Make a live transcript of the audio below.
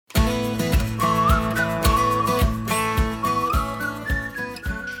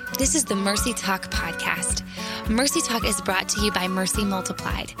This is the Mercy Talk podcast. Mercy Talk is brought to you by Mercy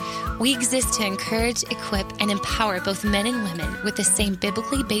Multiplied. We exist to encourage, equip, and empower both men and women with the same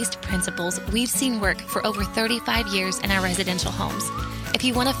biblically based principles we've seen work for over 35 years in our residential homes. If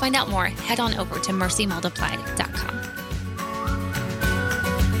you want to find out more, head on over to mercymultiplied.com.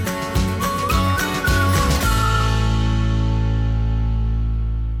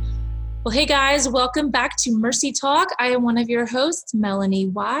 Well, hey guys, welcome back to Mercy Talk. I am one of your hosts, Melanie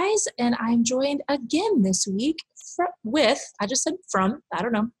Wise, and I'm joined again this week from Nashville,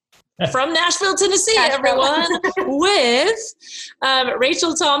 Tennessee, everyone, with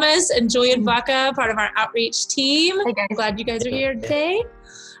Rachel Thomas and Julian Vaca, part of our outreach team. Hey guys. Glad you guys are here today.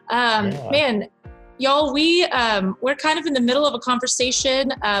 Man, y'all, we're kind of in the middle of a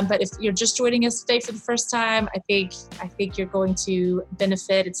conversation, but if you're just joining us today for the first time, I think you're going to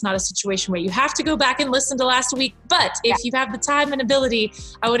benefit. It's not a situation where you have to go back and listen to last week, but if you have the time and ability,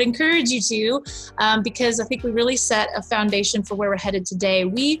 I would encourage you to, because I think we really set a foundation for where we're headed today.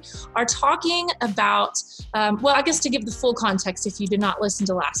 We are talking about, I guess to give the full context, if you did not listen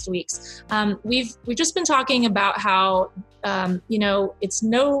to last week's, we've just been talking about how, it's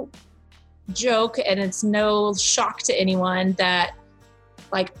no joke and it's no shock to anyone that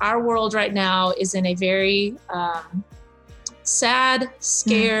like our world right now is in a very sad,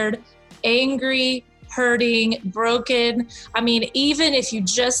 scared, angry, hurting, broken. I mean, even if you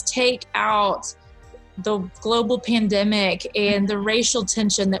just take out the global pandemic and the racial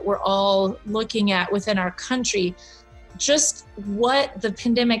tension that we're all looking at within our country, just what the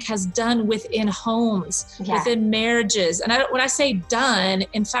pandemic has done within homes, within marriages. And when I say done,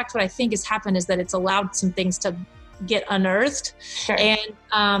 in fact, what I think has happened is that it's allowed some things to get unearthed. Sure.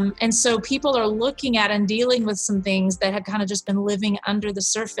 And so people are looking at and dealing with some things that had kind of just been living under the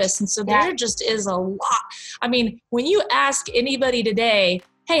surface. And so there just is a lot. I mean, when you ask anybody today,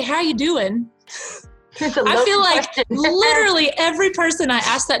 hey, how you doing? I feel like literally every person I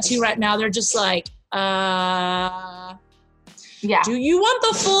ask that to right now, they're just like, do you want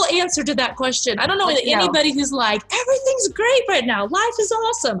the full answer to that question? I don't know anybody who's like, everything's great right now. Life is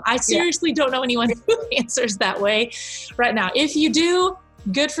awesome. I seriously don't know anyone who answers that way right now. If you do,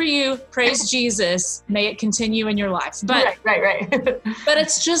 good for you. Praise Jesus. May it continue in your life. But, right. But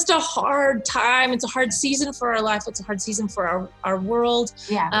it's just a hard time. It's a hard season for our life. It's a hard season for our world.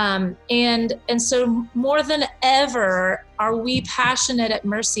 Yeah. And so more than ever, are we passionate at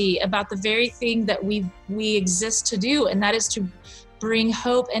Mercy about the very thing that we exist to do, and that is to bring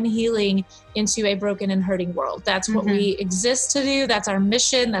hope and healing into a broken and hurting world. That's what we exist to do. That's our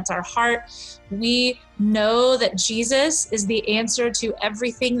mission. That's our heart. We know that Jesus is the answer to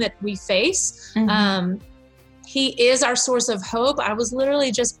everything that we face. He is our source of hope. I was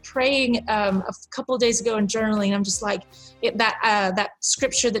literally just praying a couple of days ago and journaling. I'm just like, that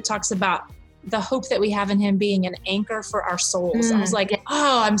scripture that talks about the hope that we have in him being an anchor for our souls. I was like,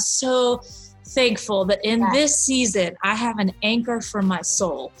 I'm so thankful that in this season, I have an anchor for my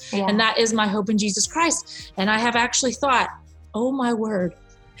soul. And that is my hope in Jesus Christ. And I have actually thought, oh my word,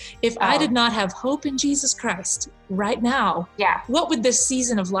 if I did not have hope in Jesus Christ right now, what would this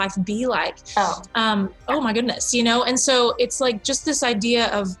season of life be like? Oh my goodness, And so it's like just this idea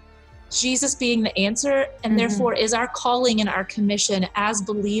of Jesus being the answer, and therefore is our calling and our commission as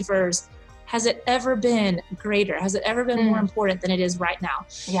believers. Has it ever been greater? Has it ever been more important than it is right now?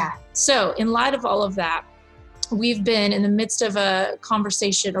 Yeah. So in light of all of that, we've been in the midst of a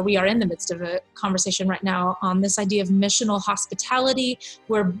conversation, or we are in the midst of a conversation right now on this idea of missional hospitality.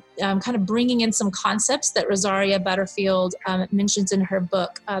 We're kind of bringing in some concepts that Rosaria Butterfield mentions in her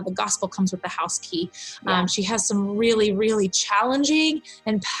book, The Gospel Comes with the House Key. She has some really, really challenging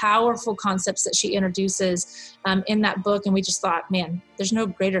and powerful concepts that she introduces in that book. And we just thought, man, there's no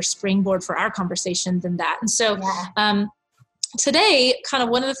greater springboard for our conversation than that. And so today, kind of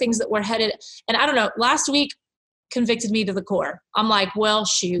one of the things that we're headed, and I don't know, last week, convicted me to the core. I'm like, well,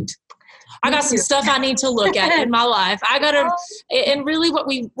 shoot, I got some stuff I need to look at in my life. I got to, and really what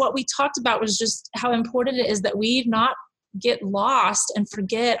we talked about was just how important it is that we not get lost and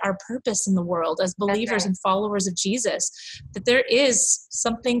forget our purpose in the world as believers and followers of Jesus, that there is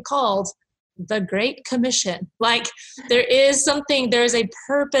something called the Great Commission. Like there is a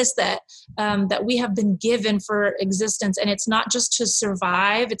purpose that we have been given for existence. And it's not just to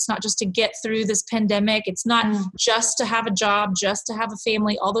survive. It's not just to get through this pandemic. It's not just to have a job, just to have a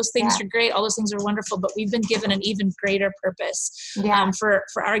family. All those things are great. All those things are wonderful, but we've been given an even greater purpose for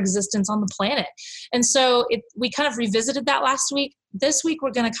our existence on the planet. And so we kind of revisited that last week. This week, we're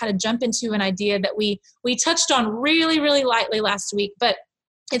going to kind of jump into an idea that we touched on really, really lightly last week, but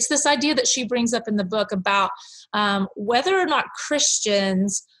it's this idea that she brings up in the book about whether or not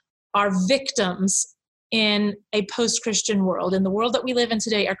Christians are victims in a post-Christian world. In the world that we live in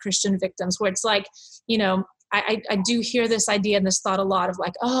today, are Christian victims, where it's like, I do hear this idea and this thought a lot of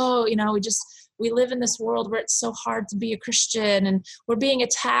like, oh, we live in this world where it's so hard to be a Christian and we're being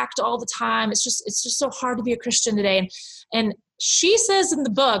attacked all the time. It's just so hard to be a Christian today. And she says in the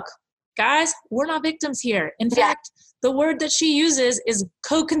book, guys, we're not victims here. In fact, the word that she uses is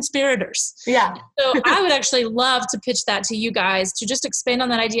co-conspirators. Yeah. So I would actually love to pitch that to you guys to just expand on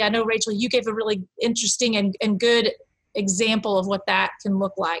that idea. I know, Rachel, you gave a really interesting and good example of what that can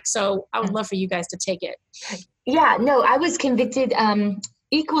look like. So I would love for you guys to take it. Yeah, no, I was convicted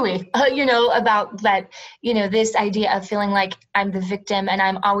equally, about that, this idea of feeling like I'm the victim and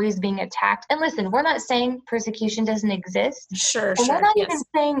I'm always being attacked. And listen, we're not saying persecution doesn't exist. Sure. And we're not even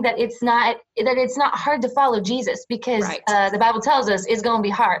saying that it's not hard to follow Jesus, because the Bible tells us it's going to be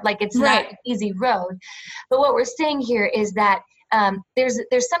hard. Like, it's not an easy road. But what we're saying here is that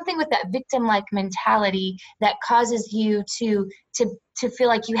there's something with that victim-like mentality that causes you to feel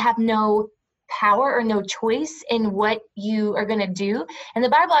like you have no power or no choice in what you are going to do. And the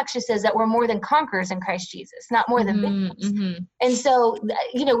Bible actually says that we're more than conquerors in Christ Jesus, not more than victims. Mm-hmm. And so,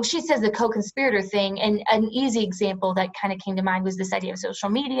 she says the co-conspirator thing, and an easy example that kind of came to mind was this idea of social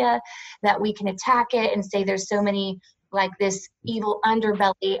media, that we can attack it and say there's so many, like, this evil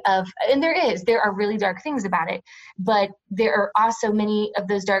underbelly of, and there are really dark things about it, but there are also many of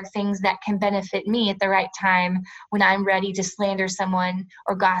those dark things that can benefit me at the right time when I'm ready to slander someone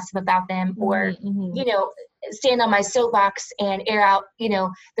or gossip about them, or, stand on my soapbox and air out,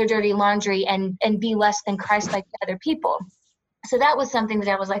 their dirty laundry and be less than Christ-like to other people. So that was something that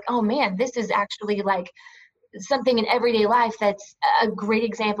I was like, oh man, this is actually like something in everyday life that's a great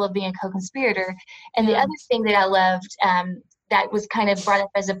example of being a co-conspirator. And the other thing that I loved, that was kind of brought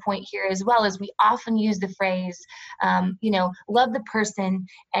up as a point here as well, is we often use the phrase, love the person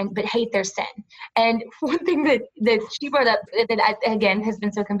but hate their sin. And one thing that she brought up that again has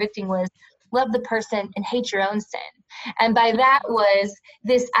been so convicting was love the person and hate your own sin. And by that was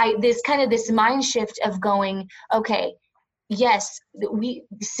this mind shift of going, okay, yes,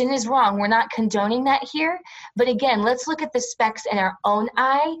 sin is wrong. We're not condoning that here. But again, let's look at the specks in our own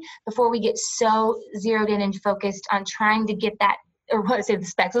eye before we get so zeroed in and focused on trying to get that, or what I say the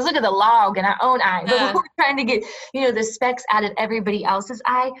specks. Let's look at the log in our own eye. But we're trying to get, the specks out of everybody else's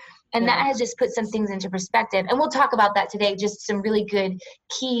eye. And that has just put some things into perspective. And we'll talk about that today, just some really good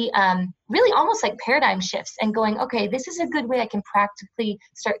key, really almost like paradigm shifts, and going, okay, this is a good way I can practically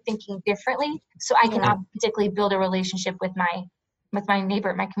start thinking differently so I can authentically build a relationship with my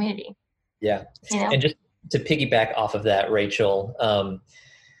neighbor, my community. Yeah. And just to piggyback off of that, Rachel,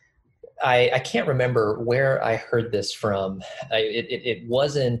 I can't remember where I heard this from. It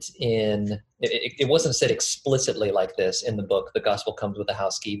wasn't said explicitly like this in the book, The Gospel Comes with a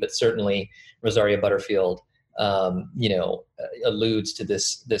House Key, but certainly Rosaria Butterfield, alludes to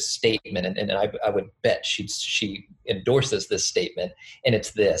this statement, and I would bet she endorses this statement, and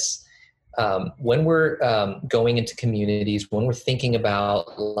it's this. When we're going into communities, when we're thinking about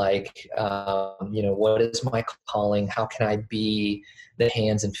what is my calling? How can I be the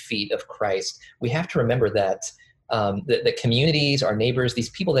hands and feet of Christ? We have to remember that the communities, our neighbors, these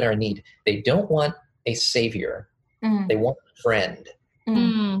people that are in need, they don't want a savior. They want a friend.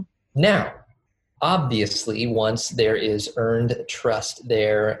 Now, obviously, once there is earned trust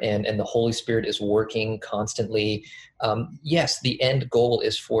there and the Holy Spirit is working constantly, yes, the end goal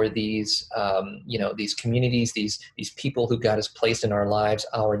is for these, these communities, these people who God has placed in our lives,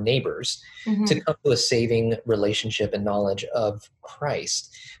 our neighbors, to come to a saving relationship and knowledge of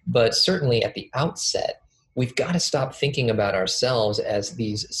Christ. But certainly at the outset, we've got to stop thinking about ourselves as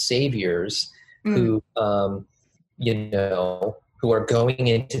these saviors who are going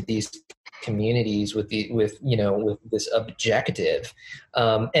into these communities with this objective.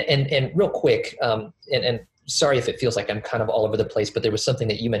 And real quick, and sorry if it feels like I'm kind of all over the place, but there was something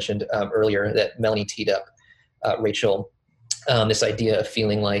that you mentioned earlier that Melanie teed up, Rachel, this idea of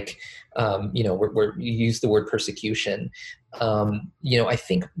feeling like, you use the word persecution. I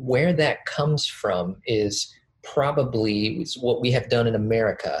think where that comes from is probably what we have done in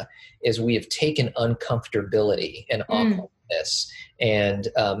America is we have taken uncomfortability and awkwardness and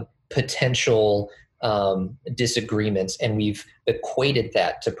potential disagreements, and we've equated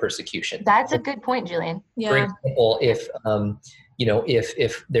that to persecution. That's a good point, Julian. For example, if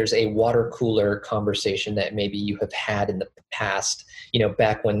if there's a water cooler conversation that maybe you have had in the past,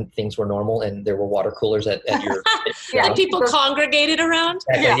 back when things were normal and there were water coolers at your that people congregated around.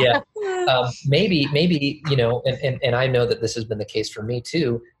 Maybe, and I know that this has been the case for me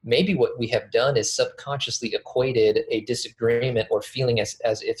too. Maybe what we have done is subconsciously equated a disagreement or feeling as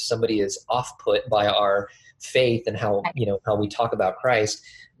if somebody is off put by our faith and how we talk about Christ.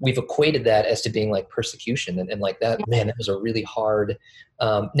 We've equated that as to being like persecution and like that, man, that was a really hard,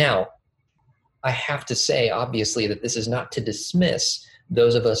 now I have to say, obviously, that this is not to dismiss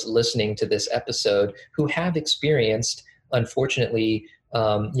those of us listening to this episode who have experienced, unfortunately,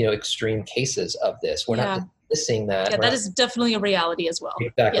 extreme cases of this. We're not dismissing that. Yeah, that is definitely a reality as well.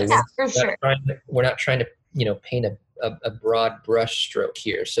 Exactly. Yes, for sure. We're not trying to, paint a broad brush stroke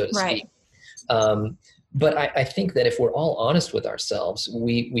here, so to speak. But I think that if we're all honest with ourselves,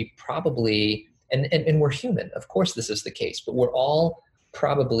 we probably, and we're human, of course this is the case, but we're all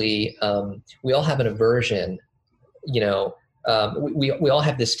probably, we all have an aversion, we all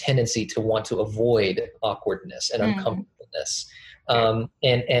have this tendency to want to avoid awkwardness and uncomfortableness.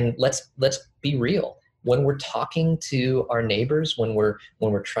 And let's be real. When we're talking to our neighbors, when we're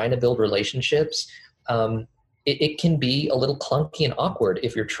trying to build relationships, it can be a little clunky and awkward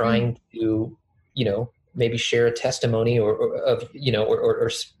if you're trying to, maybe share a testimony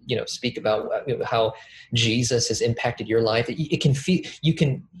or speak about how Jesus has impacted your life. It can feel, you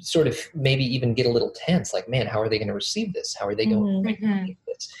can sort of maybe even get a little tense, like, man, how are they going to receive this? How are they going to receive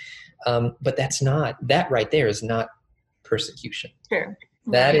this? But that right there is not persecution. Sure.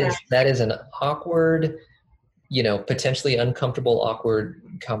 That is an awkward, potentially uncomfortable, awkward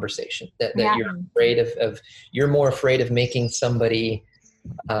conversation that you're afraid of. You're more afraid of making somebody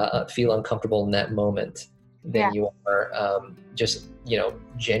feel uncomfortable in that moment than you are just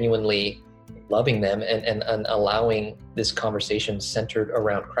genuinely loving them and allowing this conversation centered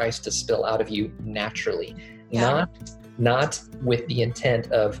around Christ to spill out of you naturally, not with the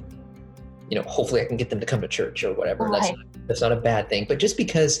intent of hopefully I can get them to come to church or whatever. Right. That's not a bad thing, but just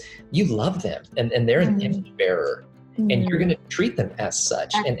because you love them and they're an image bearer and you're going to treat them as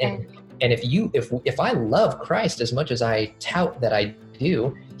such. And if I love Christ as much as I tout that I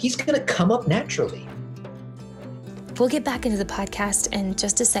do, he's going to come up naturally. We'll get back into the podcast in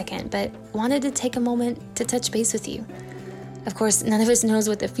just a second, but wanted to take a moment to touch base with you. Of course, none of us knows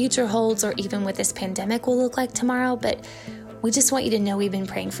what the future holds or even what this pandemic will look like tomorrow, but we just want you to know we've been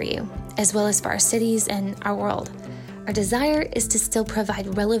praying for you, as well as for our cities and our world. Our desire is to still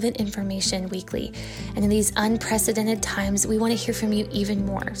provide relevant information weekly. And in these unprecedented times, we want to hear from you even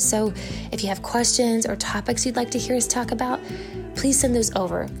more. So if you have questions or topics you'd like to hear us talk about, please send those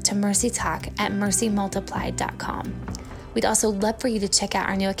over to mercytalk@mercymultiplied.com. We'd also love for you to check out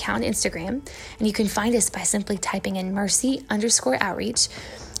our new account on Instagram. And you can find us by simply typing in mercy_outreach.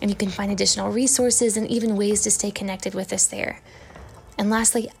 And you can find additional resources and even ways to stay connected with us there. And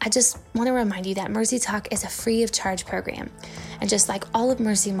lastly, I just want to remind you that Mercy Talk is a free of charge program. And just like all of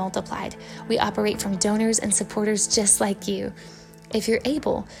Mercy Multiplied, we operate from donors and supporters just like you. If you're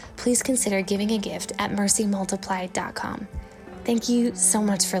able, please consider giving a gift at mercymultiplied.com. Thank you so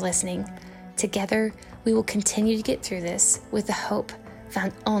much for listening. Together, we will continue to get through this with the hope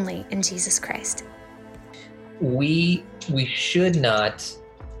found only in Jesus Christ. We should not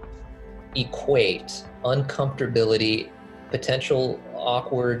equate uncomfortability, potential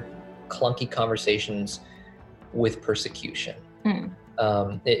awkward, clunky conversations with persecution.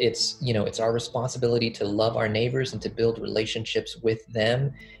 It's our responsibility to love our neighbors and to build relationships with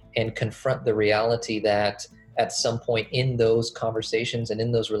them and confront the reality that at some point in those conversations and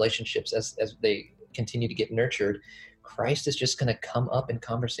in those relationships, as they continue to get nurtured, Christ is just going to come up in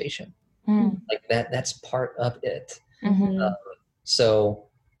conversation. Like that's part of it. So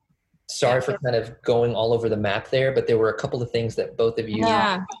sorry for kind of going all over the map there, but there were a couple of things that both of you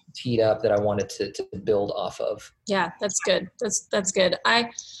teed up that I wanted to build off of. Yeah, that's good. That's good. I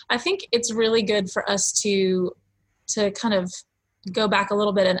think it's really good for us to kind of go back a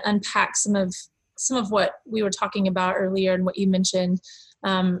little bit and unpack some of what we were talking about earlier and what you mentioned,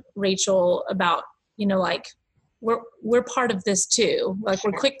 Rachel, about, like we're part of this too. Like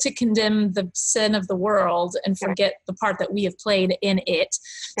we're quick to condemn the sin of the world and forget the part that we have played in it.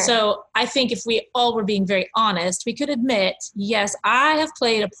 So I think if we all were being very honest, we could admit, yes, I have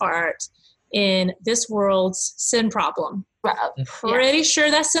played a part in this world's sin problem. I'm pretty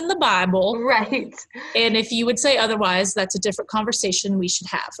sure that's in the Bible. Right. And if you would say otherwise, that's a different conversation we should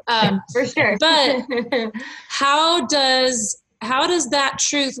have. For sure. But how does that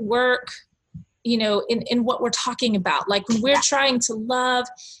truth work in what we're talking about. Like when we're trying to love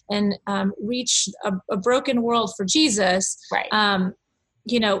and reach a broken world for Jesus, right.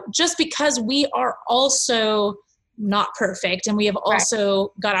 Just because we are also not perfect and we have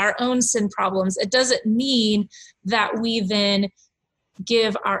also got our own sin problems, it doesn't mean that we then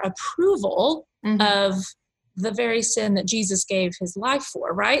give our approval of the very sin that Jesus gave his life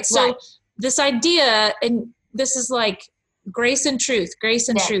for, right? So this idea, and this is like grace and truth, grace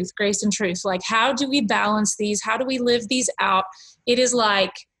and truth, grace and truth. Like, how do we balance these? How do we live these out? It is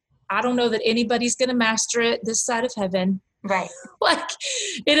like, I don't know that anybody's going to master it this side of heaven. Right. Like,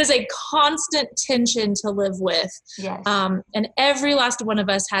 it is a constant tension to live with. Yes. And every last one of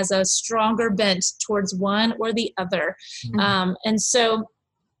us has a stronger bent towards one or the other. And so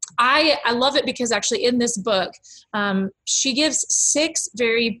I love it because actually in this book, she gives 6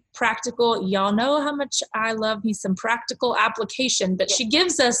 very practical, y'all know how much I love me some practical application, but she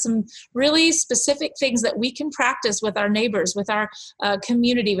gives us some really specific things that we can practice with our neighbors, with our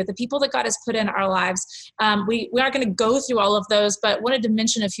community, with the people that God has put in our lives. We aren't going to go through all of those, but wanted to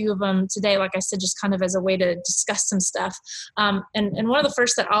mention a few of them today, like I said, just kind of as a way to discuss some stuff. And one of the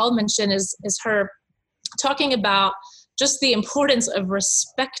first that I'll mention is her talking about just the importance of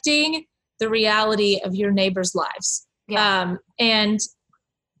respecting the reality of your neighbors' lives. Yeah. And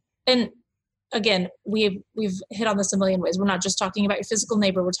again, we've hit on this a million ways. We're not just talking about your physical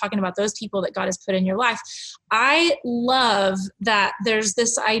neighbor. We're talking about those people that God has put in your life. I love that there's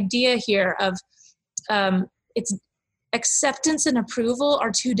this idea here of it's acceptance and approval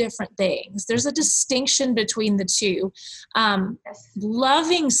are 2 different things. There's a distinction between the two.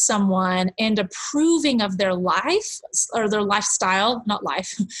 Loving someone and approving of their life or their lifestyle, not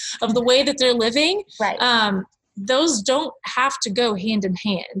life, of the way that they're living. Right. Those don't have to go hand in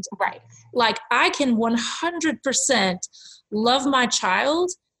hand. Right. Like, I can 100% love my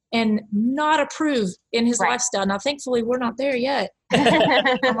child and not approve in his lifestyle. Now, thankfully, we're not there yet.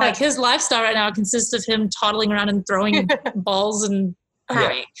 I'm like, his lifestyle right now consists of him toddling around and throwing balls and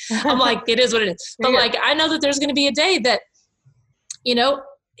crying. I'm like, it is what it is. But like, I know that there's going to be a day that,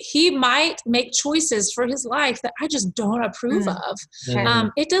 he might make choices for his life that I just don't approve of.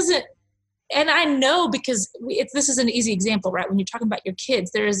 It doesn't, and I know because this is an easy example, right? When you're talking about your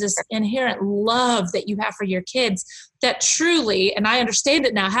kids, there is this inherent love that you have for your kids that truly, and I understand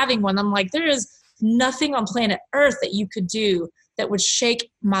it now having one, I'm like, there is nothing on planet Earth that you could do that would shake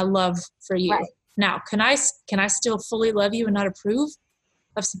my love for you. Right. Now, can I still fully love you and not approve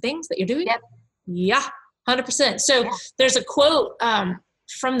of some things that you're doing? Yep. Yeah, 100%. So there's a quote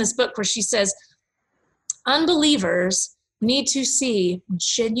from this book where she says, unbelievers need to see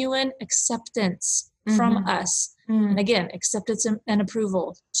genuine acceptance from us. And again, acceptance and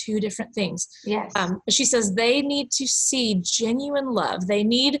approval, 2 different things. Yes. But she says they need to see genuine love. They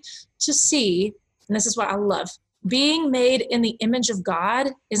need to see, and this is what I love, being made in the image of God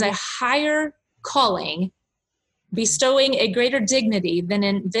is a higher calling, bestowing a greater dignity than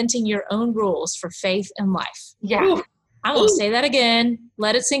inventing your own rules for faith and life. Yeah. Ooh, I'm going to say that again.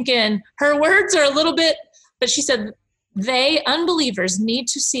 Let it sink in. Her words are a little bit, but she said, they, unbelievers, need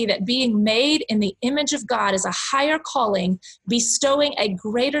to see that being made in the image of God is a higher calling, bestowing a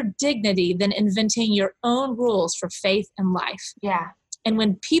greater dignity than inventing your own rules for faith and life. Yeah. And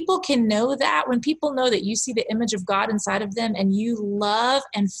when people can know that, when people know that you see the image of God inside of them and you love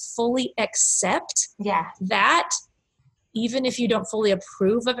and fully accept that, even if you don't fully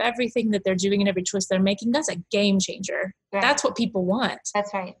approve of everything that they're doing and every choice they're making, that's a game changer. Yeah. That's what people want.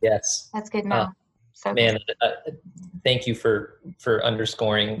 That's right. Yes. That's good. No. So man, thank you for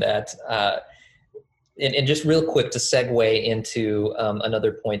underscoring that. And just real quick to segue into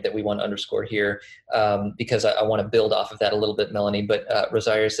another point that we want to underscore here, because I want to build off of that a little bit, Melanie. But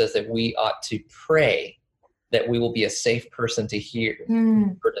Rosario says that we ought to pray that we will be a safe person to hear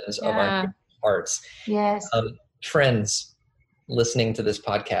burdens of our hearts. Yes. Friends listening to this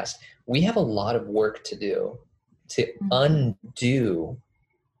podcast, we have a lot of work to do to undo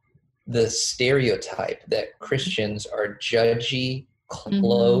the stereotype that Christians are judgy,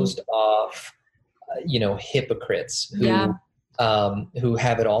 closed off, hypocrites who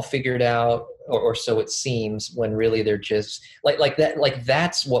have it all figured out, or so it seems, when really they're just like that. Like,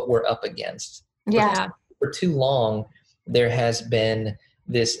 that's what we're up against. Yeah. For too long, there has been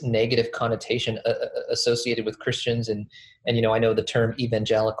this negative connotation associated with Christians, and I know the term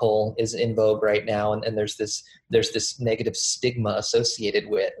evangelical is in vogue right now, and there's this negative stigma associated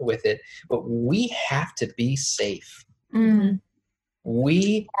with it. But we have to be safe.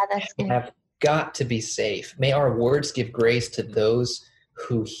 We have got to be safe. May our words give grace to those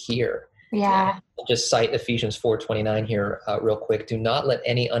who hear. Yeah. I'll just cite Ephesians 4:29 here real quick. Do not let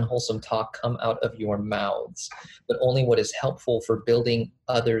any unwholesome talk come out of your mouths, but only what is helpful for building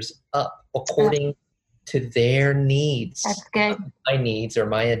others up according to their needs. That's good. My needs or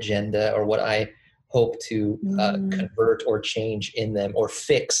my agenda or what I hope to convert or change in them or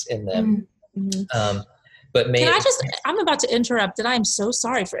fix in them. But I'm about to interrupt, and I'm so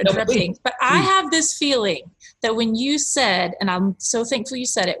sorry for interrupting, but I have this feeling that when you said, and I'm so thankful you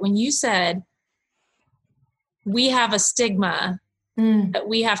said it, when you said, we have a stigma that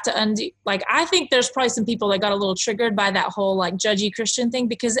we have to undo, like, I think there's probably some people that got a little triggered by that whole like judgy Christian thing,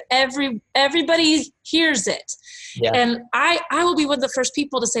 because everybody hears it. Yeah. And I will be one of the first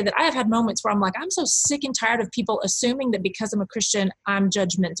people to say that I have had moments where I'm like, I'm so sick and tired of people assuming that because I'm a Christian, I'm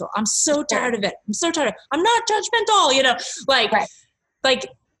judgmental. I'm so tired of it. I'm not judgmental, like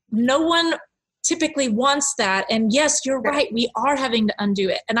no one typically wants that. And yes, you're right. We are having to undo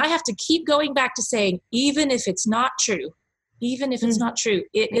it. And I have to keep going back to saying, even if it's not true,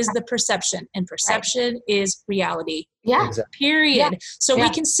 it is the perception, and perception is reality. Yeah. Period. Yeah. So we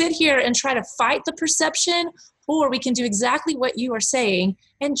can sit here and try to fight the perception, or we can do exactly what you are saying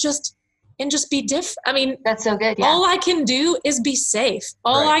and just be different. I mean, that's so good. Yeah. All I can do is be safe.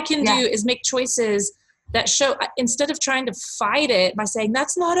 All I can do is make choices that show, instead of trying to fight it by saying,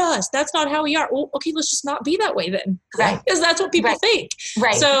 that's not us, that's not how we are. Well, okay, let's just not be that way then. Right. Because that's what people think.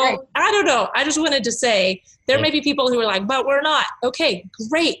 Right. So I don't know. I just wanted to say, there may be people who are like, but we're not. Okay,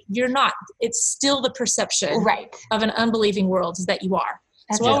 great. You're not. It's still the perception of an unbelieving world is that you are.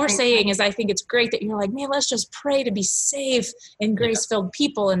 So what we're saying is, I think it's great that you're like, man, let's just pray to be safe and grace-filled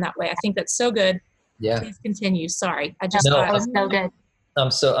people in that way. I think that's so good. Yeah. Please continue. Sorry. I just thought it was so good.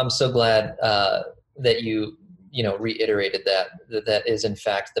 I'm so glad that you reiterated that is in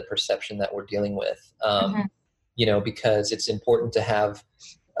fact the perception that we're dealing with. Because it's important to have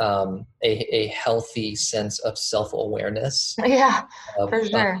a healthy sense of self-awareness. Yeah, for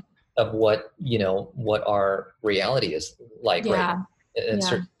sure. Of what our reality is like in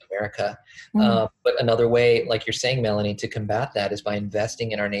certain America. But another way, like you're saying, Melanie, to combat that is by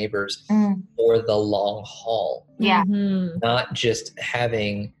investing in our neighbors for the long haul. Yeah. Not just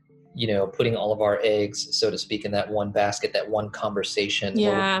having, putting all of our eggs, so to speak, in that one basket, that one conversation.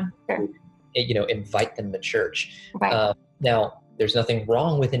 Yeah. Invite them to church. Right. Now, there's nothing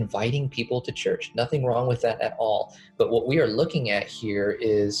wrong with inviting people to church. Nothing wrong with that at all. But what we are looking at here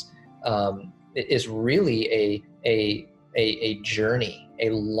is really a journey, a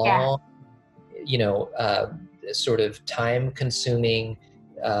long, sort of time-consuming,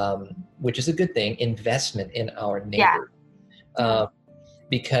 which is a good thing, investment in our neighbor.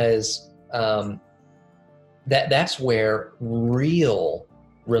 Because that's where real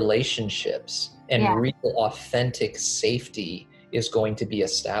relationships and real authentic safety is going to be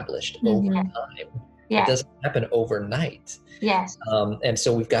established over time. It doesn't happen overnight. Yes. And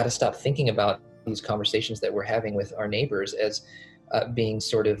so we've got to stop thinking about these conversations that we're having with our neighbors as being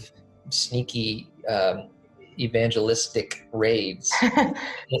sort of sneaky evangelistic raids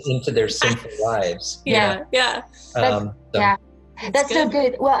into their sinful lives. That's so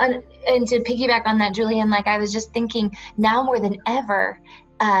good. Well, and to piggyback on that, Julian, like I was just thinking now more than ever,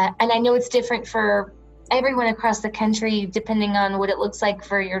 and I know it's different for everyone across the country, depending on what it looks like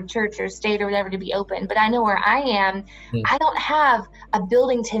for your church or state or whatever to be open. But I know where I am, I don't have a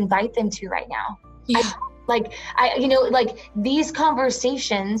building to invite them to right now. These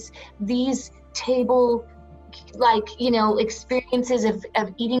conversations, these table, experiences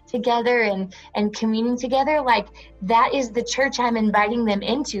of eating together and communing together, like that is the church I'm inviting them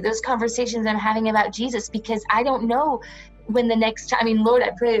into. Those conversations I'm having about Jesus, because I don't know when the next time, Lord, I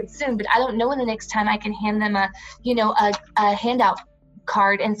pray it's soon, but I don't know when the next time I can hand them a handout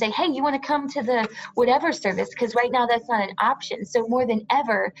card and say, hey, you want to come to the whatever service? Because right now that's not an option. So more than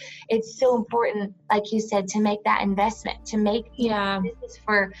ever, it's so important, like you said, to make that investment, to make, this is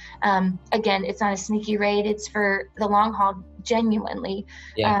for, again, it's not a sneaky raid, it's for the long haul, genuinely,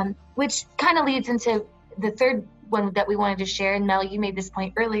 which kind of leads into the third one that we wanted to share. And Mel, you made this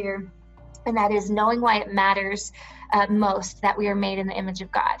point earlier, and that is knowing why it matters most that we are made in the image of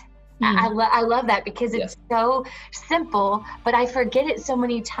God. I love that, because it's so simple, but I forget it so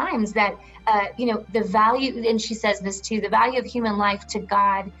many times that, the value, and she says this too, the value of human life to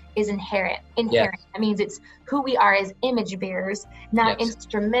God is inherent. That means it's who we are as image bearers, not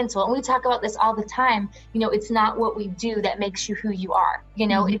instrumental. And we talk about this all the time. It's not what we do that makes you who you are.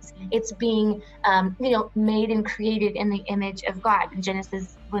 It's being, made and created in the image of God. In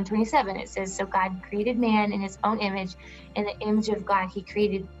Genesis 1:27, it says, so God created man in his own image. In the image of God, he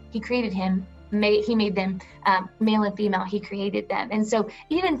created him, he made them male and female. He created them. And so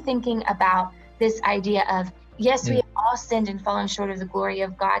even thinking about this idea of, yes, we have all sinned and fallen short of the glory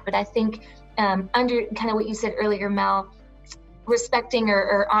of God, but I think under kind of what you said earlier, Mel, respecting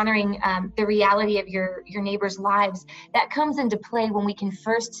or honoring the reality of your neighbor's lives, that comes into play when we can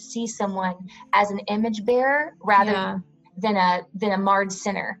first see someone as an image bearer rather than a marred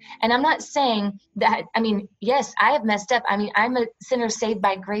sinner. And I'm not saying that, I mean, yes, I have messed up. I mean, I'm a sinner saved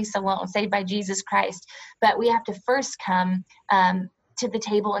by grace alone, saved by Jesus Christ. But we have to first come to the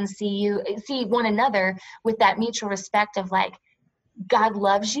table and see one another with that mutual respect of like, God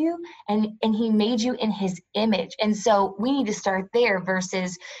loves you and he made you in his image. And so we need to start there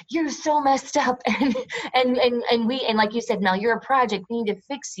versus you're so messed up and like you said, Mel, you're a project, we need to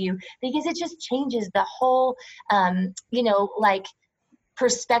fix you, because it just changes the whole, like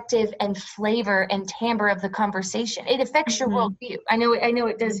perspective and flavor and timbre of the conversation. It affects your worldview. I know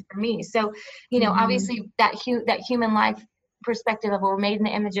it does for me. So, obviously that human life perspective of we're made in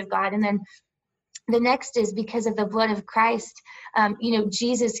the image of God. And then the next is because of the blood of Christ,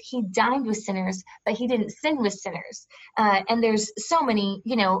 Jesus, he dined with sinners, but he didn't sin with sinners. And there's so many,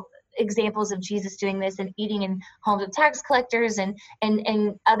 examples of Jesus doing this and eating in homes of tax collectors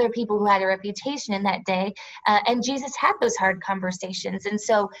and other people who had a reputation in that day. And Jesus had those hard conversations. And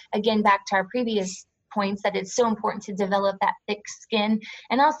so again, back to our previous points, that it's so important to develop that thick skin.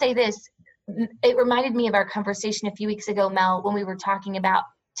 And I'll say this, it reminded me of our conversation a few weeks ago, Mel, when we were talking about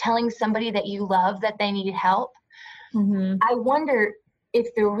telling somebody that you love that they need help. I wonder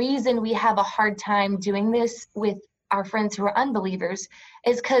if the reason we have a hard time doing this with our friends who are unbelievers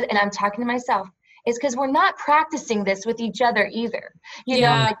is because, and I'm talking to myself, is because we're not practicing this with each other either.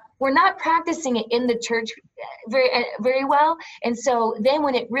 Like we're not practicing it in the church very, very well. And so then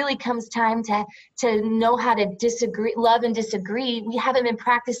when it really comes time to know how to disagree, love and disagree, we haven't been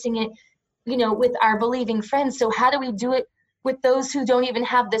practicing it, with our believing friends. So how do we do it with those who don't even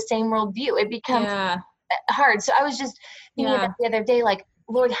have the same worldview? It becomes hard. So I was just thinking about the other day, like,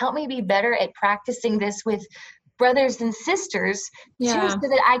 Lord, help me be better at practicing this with brothers and sisters too, so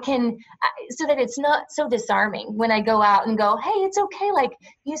that it's not so disarming when I go out and go, hey, it's okay. Like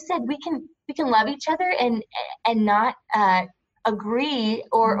you said, we can love each other and not agree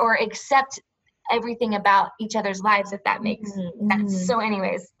or accept everything about each other's lives, if that makes sense. So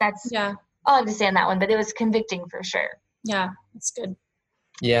anyways, that's all I have to say on that one, but it was convicting for sure. Yeah, that's good.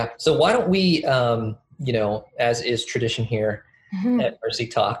 Yeah. So why don't we, as is tradition here at Mercy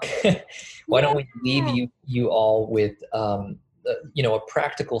Talk, why don't we leave you all with, a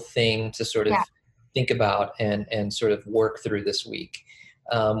practical thing to sort of think about and sort of work through this week.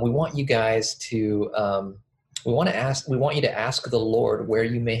 We want you guys to, we want you to ask the Lord where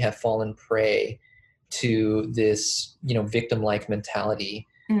you may have fallen prey to this, victim-like mentality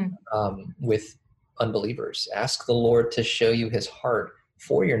with unbelievers. Ask the Lord to show you his heart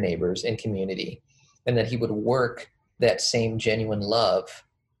for your neighbors and community, and that he would work that same genuine love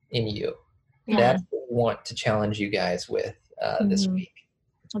in you. That's what we want to challenge you guys with this week.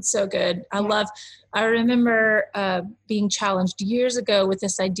 That's so good. I remember being challenged years ago with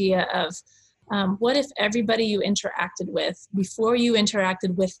this idea of what if everybody you interacted with, before you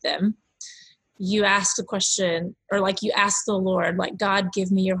interacted with them, you asked a question, or like you asked the Lord, like, God,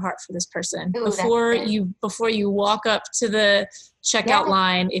 give me your heart for this person. Ooh, before you walk up to the checkout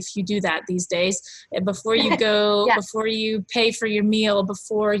line, if you do that these days, before you go, before you pay for your meal,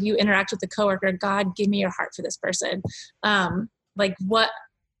 before you interact with a coworker, God, give me your heart for this person. Like what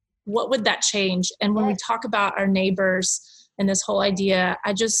would that change? And when we talk about our neighbors and this whole idea,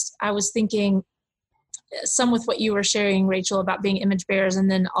 I was thinking some with what you were sharing, Rachel, about being image bearers,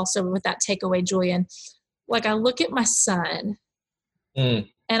 and then also with that takeaway, Julian. Like, I look at my son and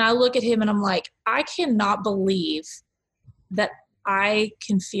I look at him and I'm like, I cannot believe that I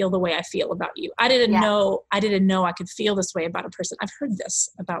can feel the way I feel about you. I didn't know I could feel this way about a person. I've heard this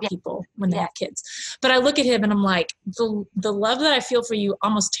about people when they have kids, but I look at him and I'm like, the love that I feel for you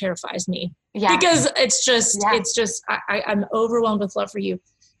almost terrifies me because it's just I'm overwhelmed with love for you.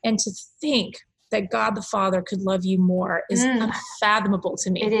 And to think that God the Father could love you more is unfathomable to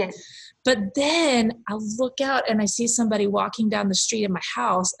me. It is. But then I look out and I see somebody walking down the street in my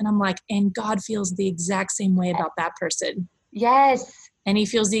house and I'm like, and God feels the exact same way about that person. Yes. And he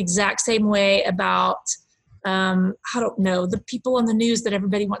feels the exact same way about, I don't know, the people on the news that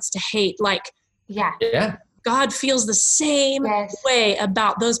everybody wants to hate. Like, God feels the same way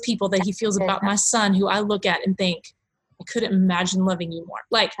about those people that he feels about my son, who I look at and think, I couldn't imagine loving you more.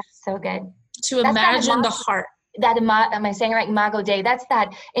 Like, that's so good. To imagine the heart. that am I saying right? Imago Dei. That's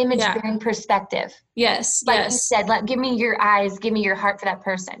that image-bearing perspective. Yes. Like you said, give me your eyes, give me your heart for that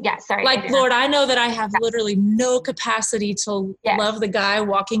person. Yeah, sorry. Like, Lord, I know that I have literally no capacity to love the guy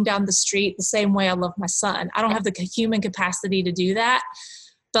walking down the street the same way I love my son. I don't have the human capacity to do that.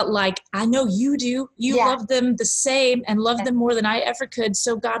 But like, I know you do. You love them the same and love them more than I ever could.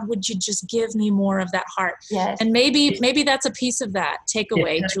 So God, would you just give me more of that heart? Yes. And maybe that's a piece of that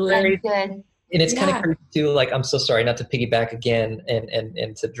takeaway, Julian. Good. And it's kind of crazy too, like, I'm so sorry not to piggyback again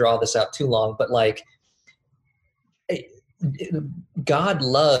and to draw this out too long, but like, God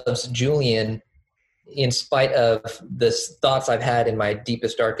loves Julian in spite of the thoughts I've had in my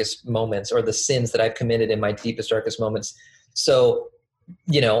deepest, darkest moments, or the sins that I've committed in my deepest, darkest moments. So,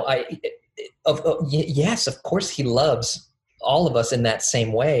 yes, of course he loves all of us in that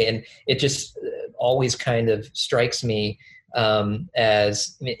same way. And it just always kind of strikes me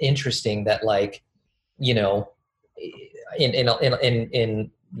as interesting that, like, in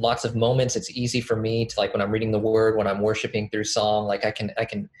lots of moments, it's easy for me to, like, when I'm reading the word, when I'm worshiping through song, like I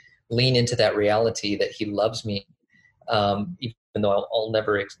can lean into that reality that he loves me, even though I'll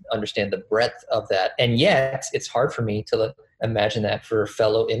never understand the breadth of that. And yet it's hard for me to imagine that for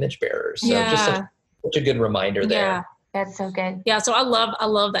fellow image bearers. So just such a good reminder there. Yeah. That's so good. Yeah. So I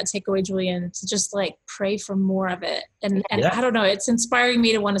love that takeaway, Julian, to just like pray for more of it. And I don't know, it's inspiring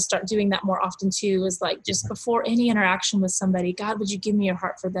me to want to start doing that more often too, is like, just before any interaction with somebody, God, would you give me your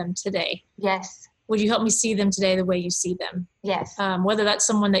heart for them today? Yes. Would you help me see them today the way you see them? Yes. Whether that's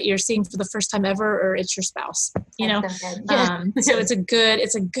someone that you're seeing for the first time ever, or it's your spouse, so it's a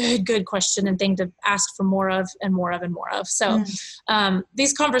good question and thing to ask for more of and more of and more of. So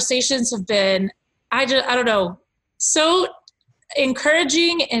these conversations have been, I don't know, so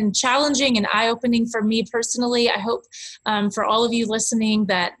encouraging and challenging and eye-opening for me personally. I hope for all of you listening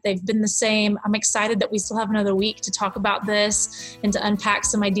that they've been the same. I'm excited that we still have another week to talk about this and to unpack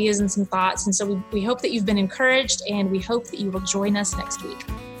some ideas and some thoughts. And so we hope that you've been encouraged, and we hope that you will join us next week.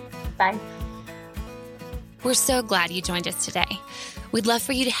 Bye. We're so glad you joined us today. We'd love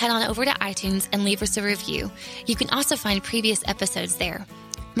for you to head on over to iTunes and leave us a review. You can also find previous episodes there.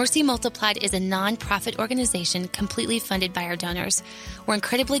 Mercy Multiplied is a nonprofit organization completely funded by our donors. We're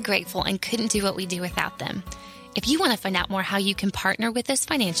incredibly grateful and couldn't do what we do without them. If you want to find out more how you can partner with us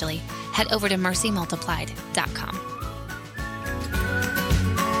financially, head over to mercymultiplied.com.